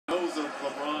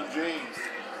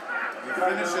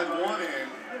finish at one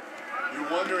end. You're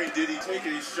wondering, did he take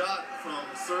a shot from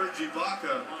Serge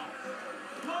Ibaka?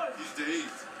 He's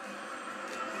dazed.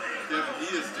 Devin,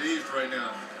 he is dazed right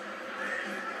now.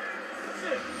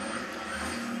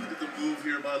 Look at the move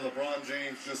here by LeBron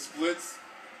James. Just splits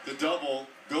the double,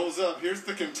 goes up. Here's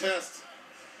the contest.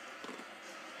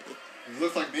 It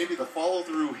looks like maybe the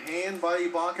follow-through hand by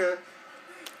Ibaka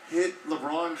hit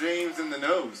LeBron James in the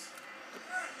nose.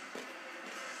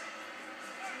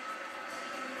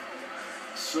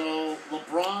 So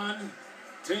LeBron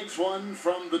takes one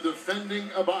from the defending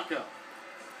Ibaka.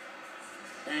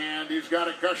 And he's got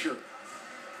a gusher.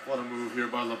 What a move here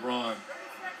by LeBron.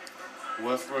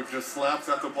 Westbrook just slaps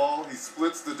at the ball. He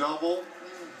splits the double.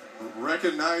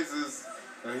 Recognizes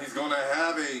that he's going to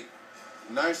have a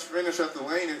nice finish at the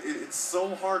lane. It's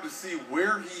so hard to see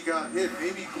where he got hit.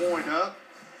 Maybe going up,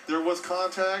 there was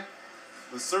contact.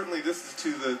 But certainly this is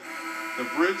to the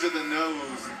bridge of the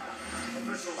nose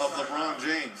of LeBron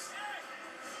James.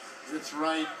 It's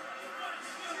right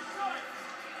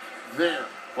there.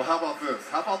 Well, how about this?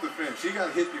 How about the finish? He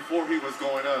got hit before he was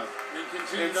going up.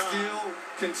 And still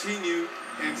continued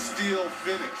and still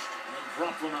finished. And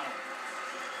dropped one out.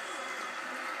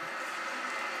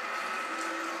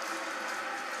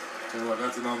 Tell you what,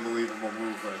 that's an unbelievable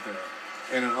move right there.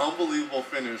 And an unbelievable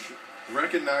finish,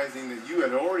 recognizing that you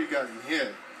had already gotten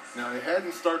hit. Now, it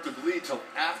hadn't started to bleed till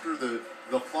after the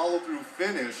follow-through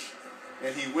finish,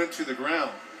 and he went to the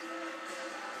ground.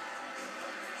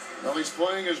 Well, he's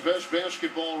playing his best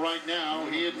basketball right now.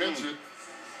 He admits it.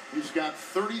 He's got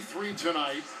 33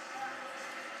 tonight.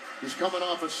 He's coming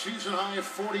off a season high of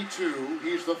 42.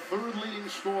 He's the third leading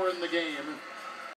scorer in the game.